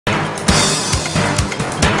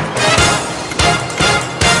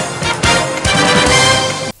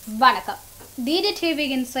வணக்கம்.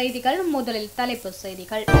 டிடிடிவியின் செய்திகள். முதலில் தலைப்புச்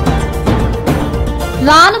செய்திகள்.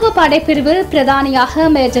 ராணுவ படைப்பிரிவு பிரதானியாக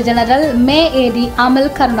மேஜர் ஜெனரல் மே.ஏ.டி. அமல்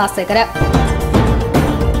கருணாசேகர.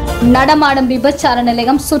 நடமாடும் விபச்சார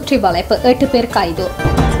நிலையம் சுற்றி வளைப்பு, 8 பேர் கைது.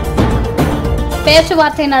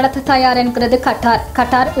 பேச்சுவார்த்தை நடத்த தயார் என்கிறது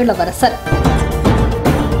கட்டார் இளவரசர்.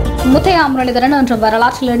 முத்தையா முரளிதரன் என்ற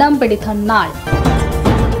வரலாற்றில் இடம் பிடித்த நாள்.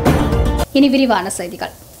 இனி விரிவான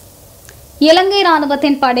செய்திகள். இலங்கை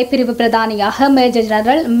ராணுவத்தின் படைப்பிரிவு பிரதானியாக மேஜர்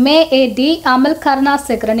ஜெனரல் மே.ஏ.டி. அமல்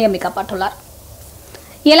கருணாசேகர நியமிக்கப்பட்டுள்ளார்.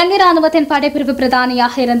 இலங்கை ராணுவத்தின் படைப்பிரிவு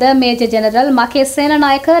பிரதானியாக இருந்த மேஜர் ஜெனரல் மகேஷ்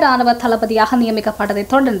சேனநாயக்க ராணுவ தளபதியாக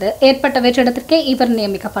நியமிக்கப்பட்டதைத் தொடர்ந்து ஏற்பட்ட வெற்றிடத்திற்கே இவர்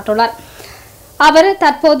நியமிக்கப்பட்டுள்ளார். அவர்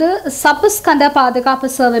தற்போது சப்புஸ்கந்த பாதுகாப்பு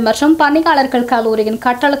சேவை மற்றும் பணியாளர்கள் கல்லூரியின்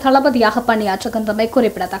கட்டள தளபதியாக பணியாற்றுகின்றமை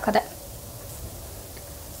குறிப்பிடத்தக்கது.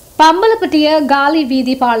 பம்பலப்பட்டிய காலி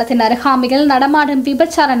வீதி பாலத்தின் அருகாமையில் நடமாடும்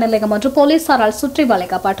விபச்சார நிலையம் ஒன்று போலீசாரால் சுற்றி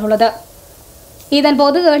வளைக்கப்பட்டுள்ளது.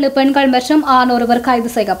 இதன்போது 7 பெண்கள் மற்றும் ஆண் ஒருவர்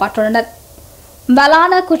கைது செய்யப்பட்டுள்ளனர்.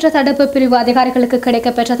 வலான குற்றத்தடுப்பு பிரிவு அதிகாரிகளுக்கு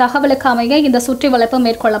கிடைக்கப்பெற்ற தகவலுக்கு அமைய இந்த சுற்றி வளைப்பு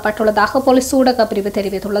மேற்கொள்ளப்பட்டுள்ளதாக போலீஸ் ஊடக பிரிவு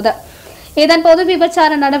தெரிவித்துள்ளது. இதன்போது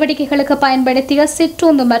விபச்சார நடவடிக்கைகளுக்கு பயன்படுத்திய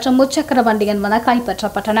சிற்றுந்து மற்றும் முச்சக்கர வண்டி என்பன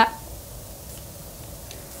கைப்பற்றப்பட்டன.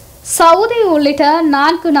 சவுதி உள்ளிட்ட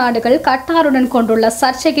 4 நாடுகள் கட்டாருடன் கொண்டுள்ள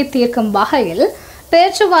சர்ச்சையை தீர்க்கும் வகையில்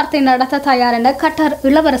பேச்சுவார்த்தை நடத்த தயார் என கட்டார்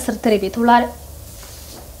இளவரசர் தெரிவித்துள்ளார்.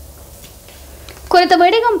 குறித்த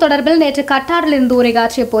விடயம் தொடர்பில் நேற்று கட்டாரில் இருந்து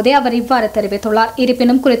உரையாற்றிய போதே அவர் இவ்வாறு தெரிவித்துள்ளார்.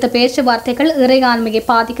 இருப்பினும் குறித்த பேச்சுவார்த்தைகள் இறையாண்மையை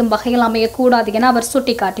பாதிக்கும் வகையில் அமையக்கூடாது என அவர்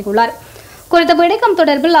சுட்டிக்காட்டியுள்ளார். குறித்த விடயம்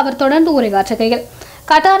தொடர்பில் அவர் தொடர்ந்து உரையாற்றுகையில்,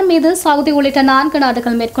 கட்டார் மீது சவுதி உள்ளிட்ட 4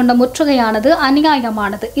 நாடுகள் மேற்கொண்ட முற்றுகையானது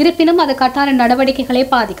அநியாயமானது. இருப்பினும் அது கட்டாரின் நடவடிக்கைகளை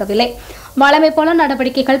பாதிக்கவில்லை. வழமை போல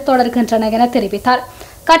நடவடிக்கைகள் தொடர்கின்றன என தெரிவித்தார்.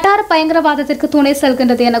 கட்டார் பயங்கரவாதத்திற்கு துணை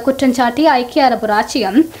செல்கின்றது என குற்றஞ்சாட்டி ஐக்கிய அரபு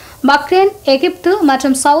ராச்சியம், பக்ரைன், எகிப்து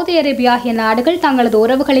மற்றும் சவுதி அரேபியா ஆகிய நாடுகள் தங்களது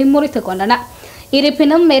உறவுகளை முறித்துக் கொண்டன.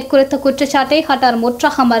 இருப்பினும் மேற்குறித்த குற்றச்சாட்டை கட்டார்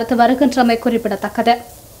முற்றாக மறுத்து வருகின்றமை குறிப்பிடத்தக்கது.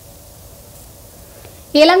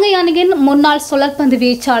 இலங்கை அணியின் முன்னாள் சுழற்பந்து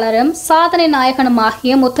வீச்சாளரும் சாதனை நாயகனும்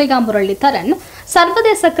ஆகிய முத்தையா முரளிதரன்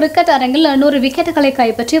சர்வதேச கிரிக்கெட் அரங்கில் 100 விக்கெட்டுகளை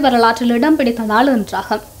கைப்பற்றி வரலாற்றில் இடம் பிடித்த நாள்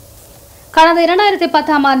இன்றாகும். கடந்த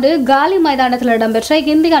 2010ஆம் ஆண்டு காலி மைதானத்தில் இடம்பெற்ற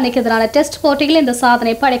இந்திய அணிக்கு எதிரான டெஸ்ட் போட்டியில் இந்த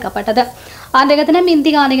சாதனை படைக்கப்பட்டது. அன்றைய தினம்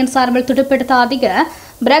இந்திய அணியின் சார்பில் துடுப்பெடுத்த அதிக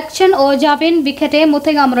பிரக்சன் ஓஜாவின் விக்கெட்டே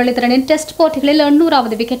முத்தையா முரளிதரனின் டெஸ்ட் போட்டிகளில்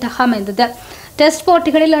 800வது விக்கெட்டாக அமைந்தது. டெஸ்ட்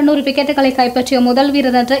போட்டிகளில் 100 விக்கெட்டுகளை கைப்பற்றிய முதல்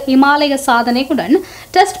வீரர் என்ற இமாலய சாதனையுடன்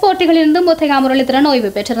டெஸ்ட் போட்டிகளிலிருந்து முத்தையா முரளிதரன் ஓய்வு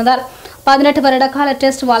பெற்றிருந்தார். 18 வருட கால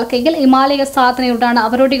டெஸ்ட் வாழ்க்கையில் இமாலய சாதனையுடனான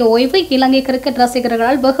அவருடைய ஓய்வு இலங்கை கிரிக்கெட்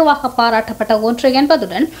ரசிகர்களால் வெகுவாக பாராட்டப்பட்ட ஒன்று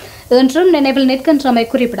என்பதுடன் இன்றும் நினைவில் நிற்கின்றமை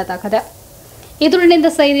குறிப்பிடத்தக்கது. இதுடன்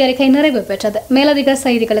இந்த செய்தி அறிக்கை நிறைவு பெற்றது. மேலதிக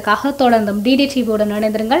செய்திகளுக்காக தொடர்ந்தும் டிடிடிவியுடன்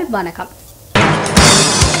இணைந்திருங்கள். வணக்கம்.